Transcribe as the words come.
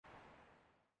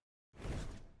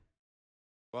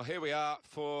Well, here we are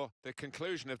for the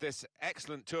conclusion of this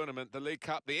excellent tournament, the League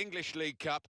Cup, the English League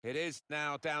Cup. It is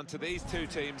now down to these two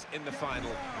teams in the final,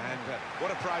 and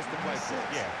what a prize to play for.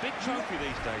 Yeah, big trophy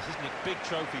these days, isn't it? Big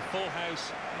trophy, full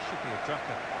house. This should be a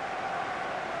cracker.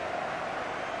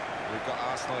 We've got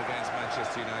Arsenal against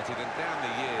Manchester United, and down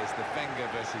the years, the Wenger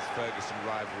versus Ferguson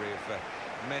rivalry of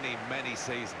many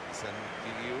seasons, and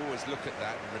you always look at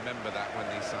that and remember that when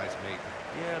these sides meet.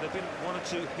 Yeah, there have been one or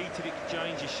two heated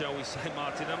exchanges, shall we say,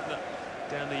 Martin, haven't there,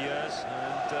 down the years,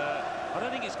 and I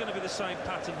don't think it's going to be the same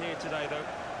pattern here today, though.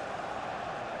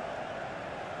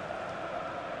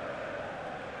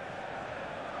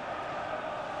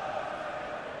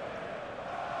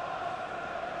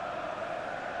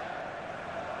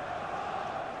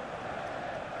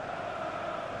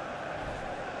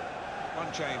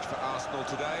 One change for Arsenal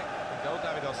today. Goal,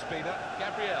 David Ospina.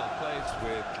 Gabriel plays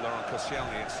With Laurent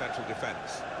Koscielny in central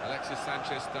defence. Alexis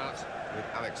Sanchez starts. With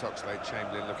Alex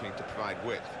Oxlade-Chamberlain looking to provide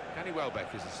width. Danny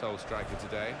Welbeck is the sole striker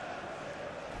today.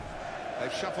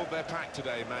 They've shuffled their pack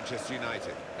today, Manchester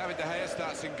United. David De Gea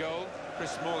starts in goal.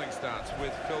 Chris Smalling starts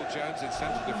with Phil Jones in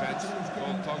central defence.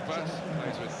 Paul Pogba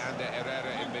plays with Ander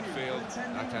Herrera in midfield.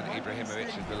 Zlatan Ibrahimovic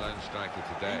is the lone striker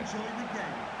today.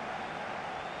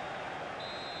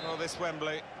 Well, this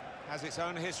Wembley has its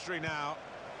own history now,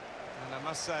 and I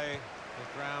must say,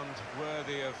 the ground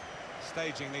worthy of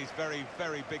staging these very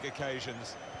big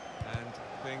occasions, and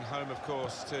being home, of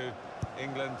course, to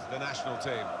England, the national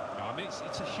team. I mean,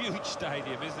 it's a huge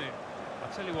stadium, isn't it?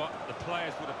 I'll tell you what, the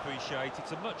players would appreciate.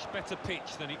 It's a much better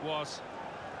pitch than it was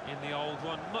in the old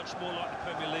one, much more like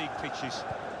the Premier League pitches.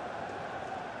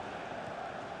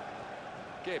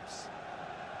 Gibbs.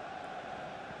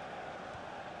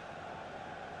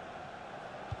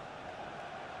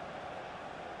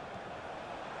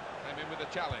 Came in with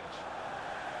a challenge.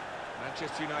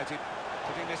 Manchester United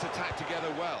putting this attack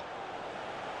together well.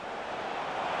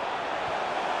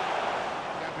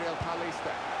 Gabriel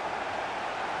Paulista.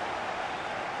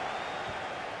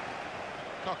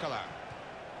 Coquelin.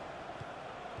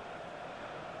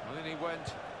 Well, then he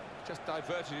went, just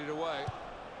diverted it away.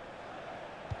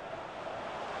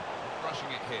 Rushing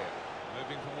it here,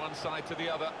 moving from one side to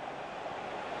the other.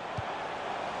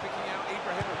 Picking out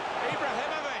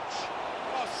Ibrahimovic!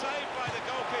 Oh, saved by the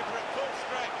goalkeeper at full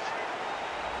stretch.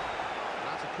 And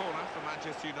that's a corner for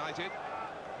Manchester United.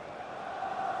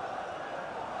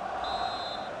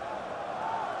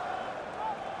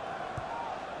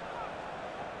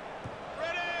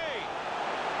 Ready!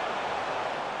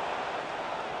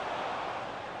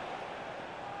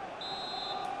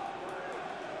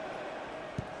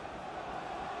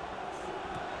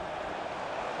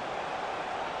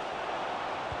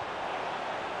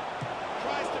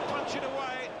 Tries to punch it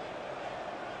away.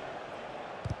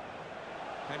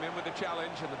 Came in with the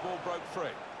challenge and the ball broke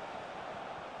free.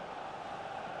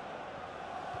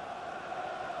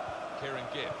 Kieran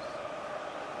Gibbs.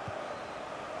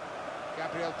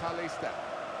 Gabriel Paulista.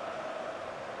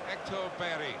 Hector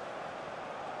Berry.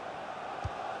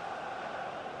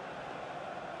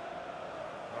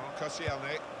 Laurent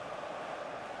Koscielny.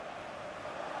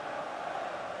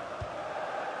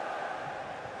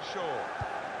 Shaw.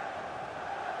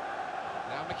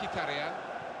 Now Mkhitaryan.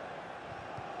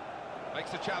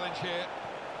 Makes a challenge here.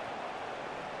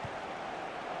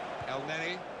 El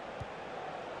Neni.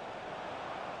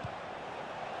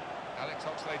 Alex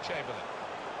Oxlade-Chamberlain.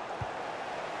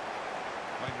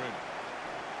 Wayne Rooney.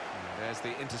 And there's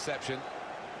the interception.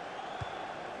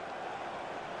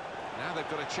 Now they've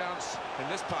got a chance in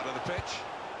this part of the pitch.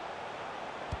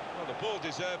 Well, the ball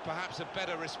deserved perhaps a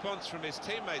better response from his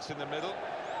teammates in the middle.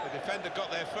 The defender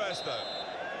got there first, though.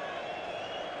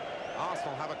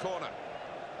 Arsenal have a corner.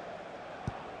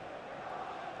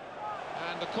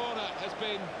 And the corner has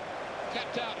been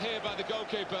kept out here by the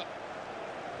goalkeeper.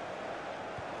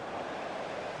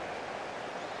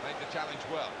 Made the challenge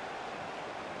well.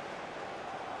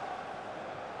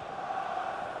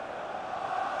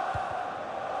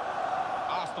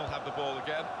 Arsenal have the ball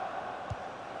again.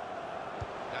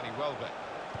 Danny Welbeck.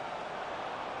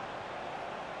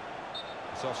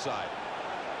 It's offside.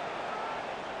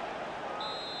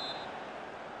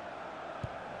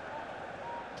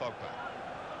 Pogba.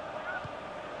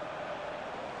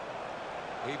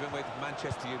 Even with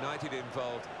Manchester United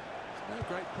involved, there's no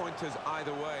great pointers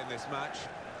either way in this match.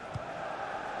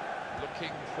 Looking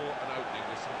for an opening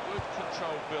with some good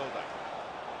control build-up.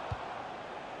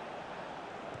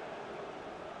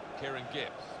 Kieran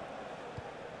Gibbs.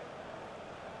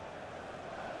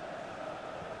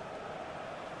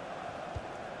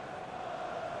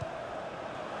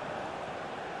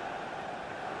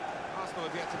 Arsenal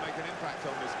have yet to make an impact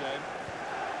on this game.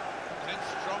 And then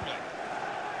strongly.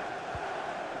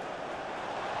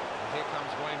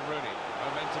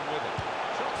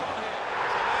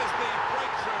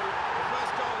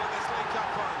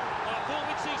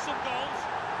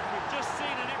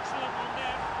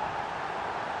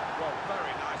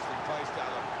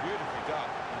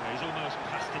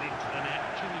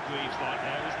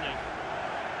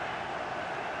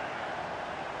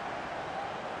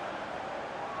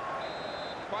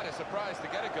 surprised to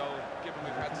get a goal, given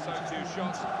we've had so few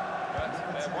shots. But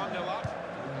they're 1-0 up,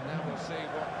 and now we'll see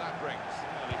what that brings.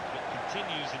 Well, if it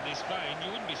continues in this vein, you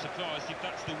wouldn't be surprised if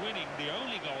that's the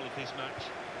only goal of this match.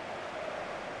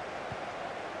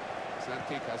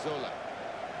 Santi Cazorla.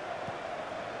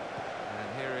 And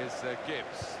here is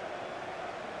Gibbs.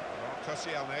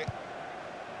 Koscielny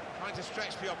trying to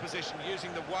stretch the opposition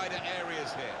using the wider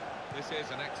areas here. This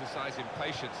is an exercise in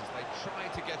patience as they try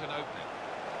to get an opening.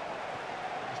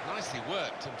 It was nicely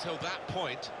worked until that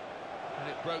point, and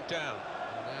it broke down.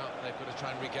 And now they've got to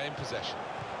try and regain possession.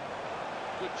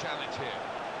 Good challenge here.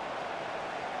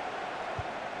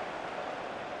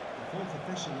 The fourth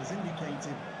official has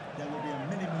indicated there will be a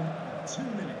minimum of 2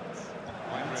 minutes.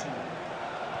 Great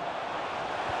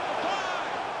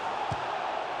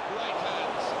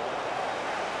hands.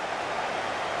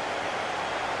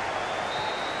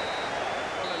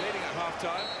 Well, they're leading at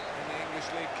half-time in the English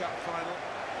League Cup final,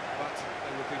 but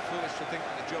they would be foolish to think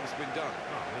that the job's been done.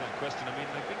 Oh, without question. I mean,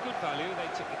 they've been good value. They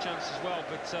took the chance as well,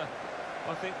 but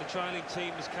I think the trailing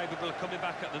team is capable of coming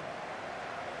back at them.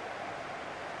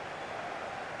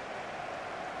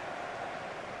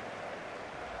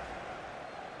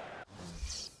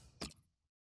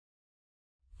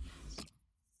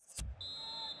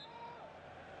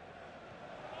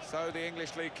 So the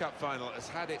English League Cup final has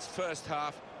had its first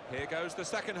half. Here goes the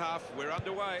second half. We're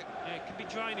underway. Yeah, it can be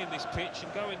draining, this pitch,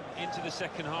 and going into the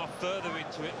second half, further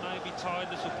into it, maybe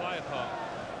tiredness will play a part.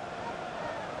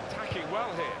 Attacking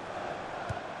well here.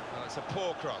 Well, it's a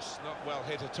poor cross, not well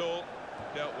hit at all.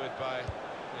 Dealt with by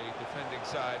the defending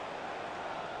side.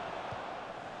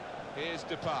 Here's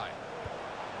Depay.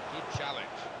 Good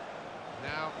challenge.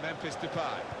 Now Memphis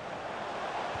Depay.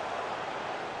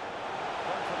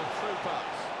 Confident through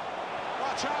pass.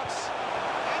 What a chance!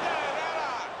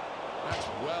 That's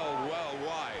well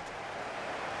wide.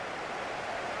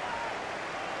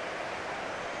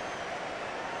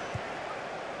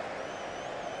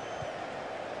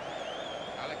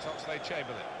 Alex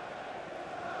Oxlade-Chamberlain.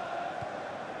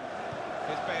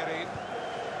 Here's Bellerin.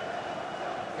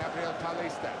 Gabriel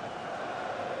Paulista.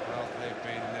 Well, they've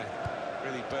been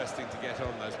really bursting to get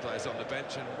on, those players on the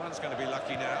bench, and one's going to be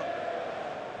lucky now.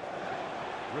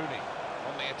 Rooney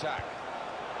on the attack.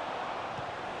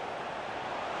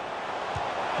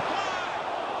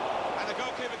 And the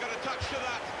goalkeeper got a touch to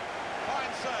that.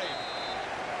 Fine save.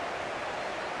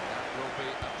 That will be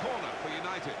a corner for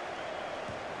United.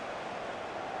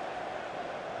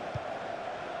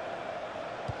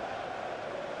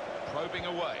 Probing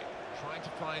away, trying to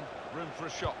find room for a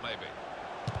shot maybe.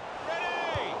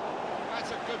 Ready!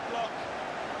 That's a good block.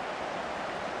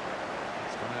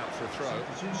 It's gone out for a throw.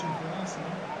 Substitution for Arsenal.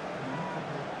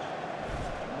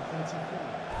 Number 34.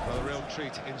 Well, a real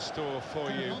treat in store for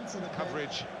you.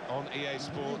 Coverage on EA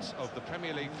Sports of the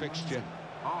Premier League fixture.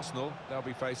 Arsenal, they'll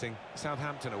be facing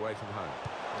Southampton away from home.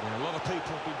 Yeah, a lot of people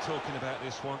have been talking about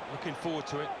this one. Looking forward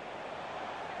to it.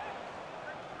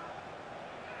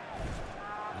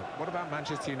 What about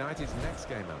Manchester United's next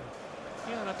game, Alan?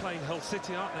 Yeah, they're playing Hull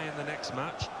City, aren't they, in the next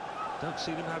match? Don't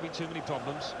see them having too many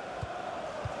problems.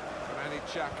 Granit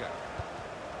Xhaka.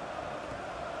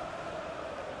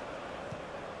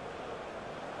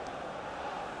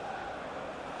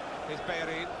 Here's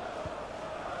Bellerin.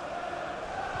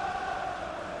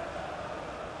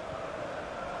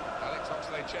 Alex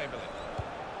Oxlade-Chamberlain.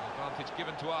 Advantage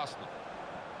given to Arsenal.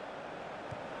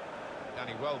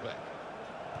 Danny Welbeck.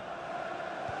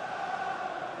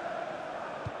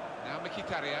 Now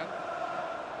Mkhitaryan.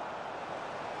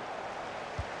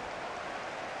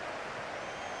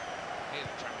 Here's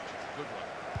the challenge, it's a good one.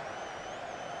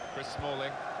 Chris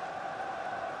Smalling.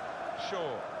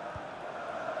 Shaw.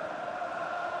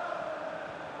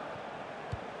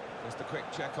 Just a quick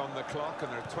check on the clock,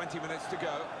 and there are 20 minutes to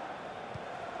go.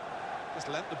 Just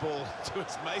lent the ball to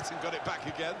his mate and got it back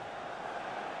again.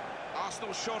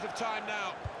 Arsenal short of time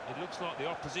now. It looks like the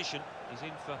opposition is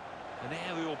in for an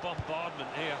aerial bombardment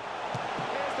here.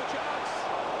 Here's the chance.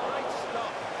 Great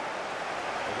stop.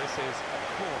 Well, this is a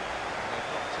corner. They've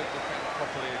got to defend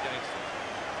properly against it.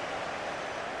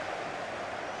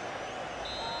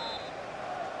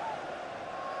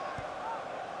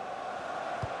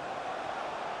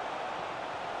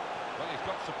 Well, he's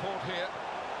got support here.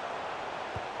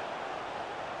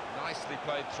 Nicely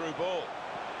played through ball.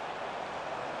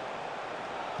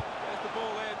 There's the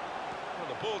ball in. Well,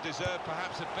 the ball deserved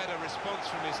perhaps a better response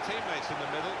from his teammates in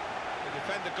the middle. The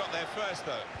defender got there first,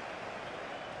 though.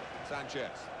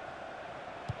 Sanchez.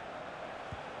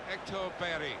 Hector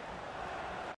Bellerin.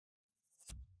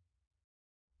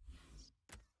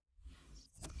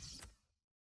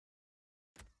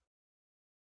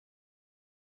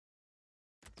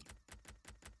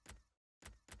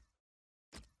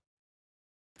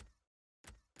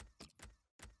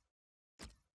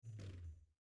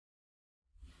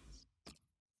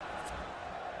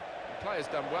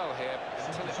 player's done well here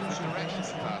until it was the direction of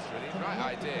the pass, really. Right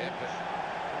idea, but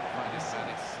find his man,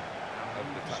 it's out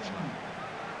over the touchline.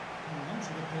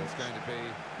 There's going to be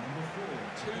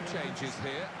 2 changes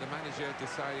here. The manager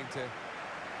deciding to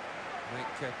make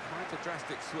quite a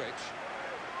drastic switch.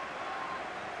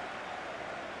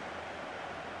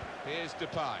 Here's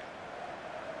Depay.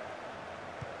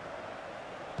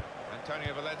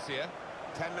 Antonio Valencia.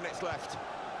 10 minutes left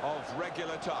of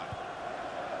regular time.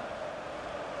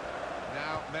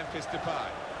 Now Memphis Depay.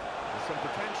 There's some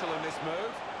potential in this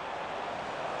move.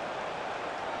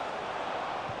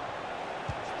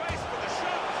 Space for the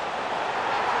shot.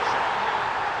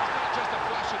 It's not just a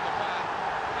flash in the pan,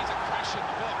 it's a crash in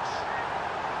the box.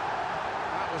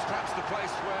 That was perhaps the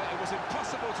place where it was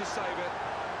impossible to save it.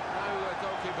 No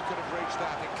goalkeeper could have reached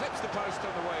that. It clips the post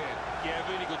on the way in. Yeah,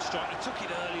 really good strike. He took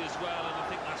it early as well, and I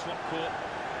think that's what caught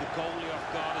the goalie off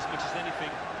guard as much as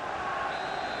anything.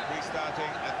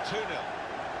 Restarting at 2-0.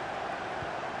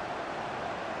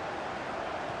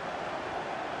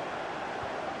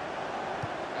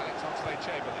 Alex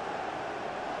Oxlade-Chamberlain.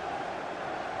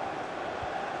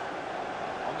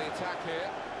 On the attack here.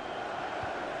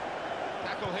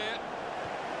 Tackle here.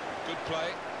 Good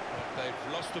play. But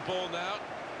they've lost the ball now,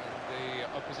 and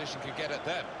the opposition can get at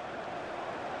them.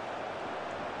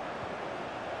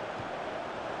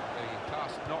 The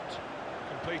pass not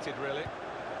completed, really.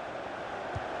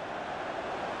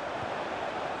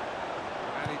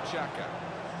 Xhaka.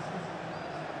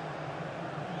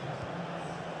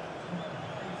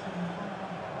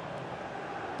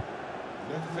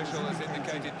 Fourth official has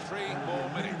indicated 3 more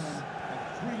minutes.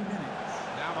 3 minutes.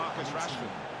 Now Marcus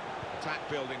Rashford. Attack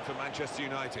building for Manchester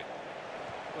United.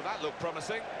 Well, that looked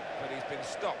promising, but he's been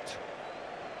stopped.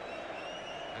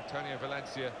 Antonio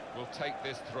Valencia will take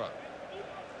this throw.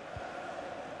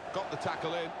 Got the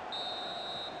tackle in.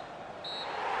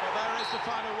 Well, there is the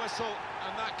final whistle,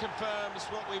 and that confirms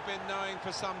what we've been knowing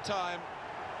for some time,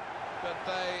 that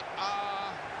they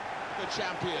are the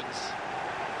champions.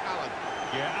 Alan.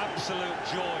 Yeah, absolute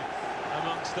joy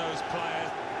amongst those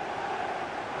players.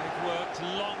 They've worked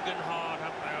long and hard,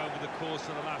 haven't they, over the course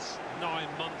of the last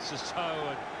 9 months or so,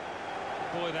 and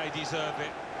boy, they deserve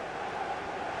it.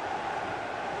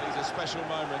 These are special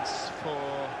moments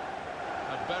for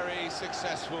a very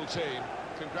successful team.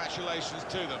 Congratulations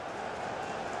to them.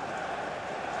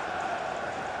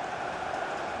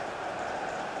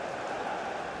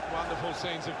 Wonderful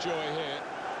scenes of joy here,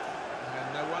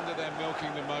 and no wonder they're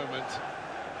milking the moment.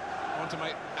 Want to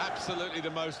make absolutely the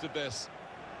most of this.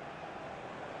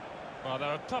 Well,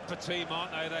 they're a proper team,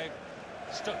 aren't they?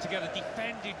 They've stuck together,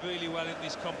 defended really well in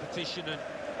this competition, and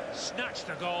snatched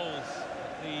the goals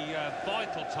at the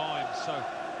vital times, so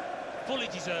fully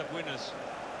deserved winners.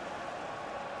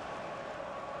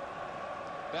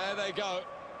 There they go.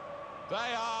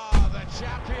 They are the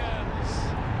champions.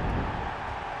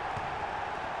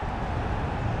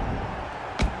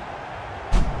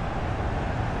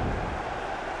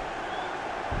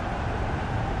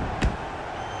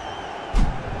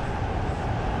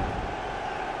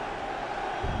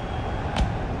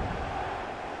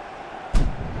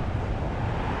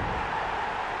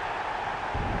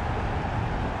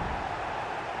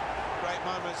 Great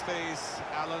moments these,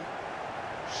 Alan.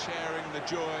 Sharing the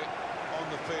joy on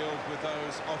the field with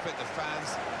those off it, the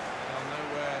fans. They'll know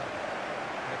where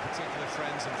their particular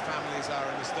friends and families are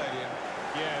in the stadium.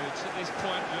 Yeah, it's at this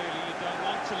point, really, you don't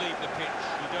want to leave the pitch.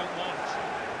 You don't want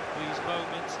these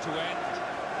moments to end.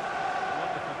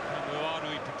 Wonderful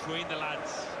camaraderie between the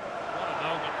lads. What a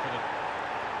moment for them.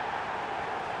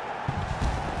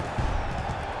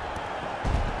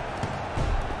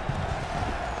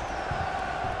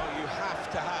 Well, you have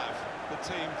to have the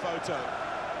team photo.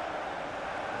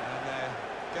 And they're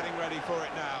getting ready for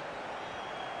it now.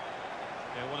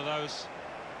 Yeah, one of those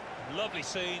lovely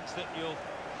scenes that you'll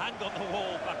hang on the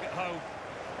wall back at home.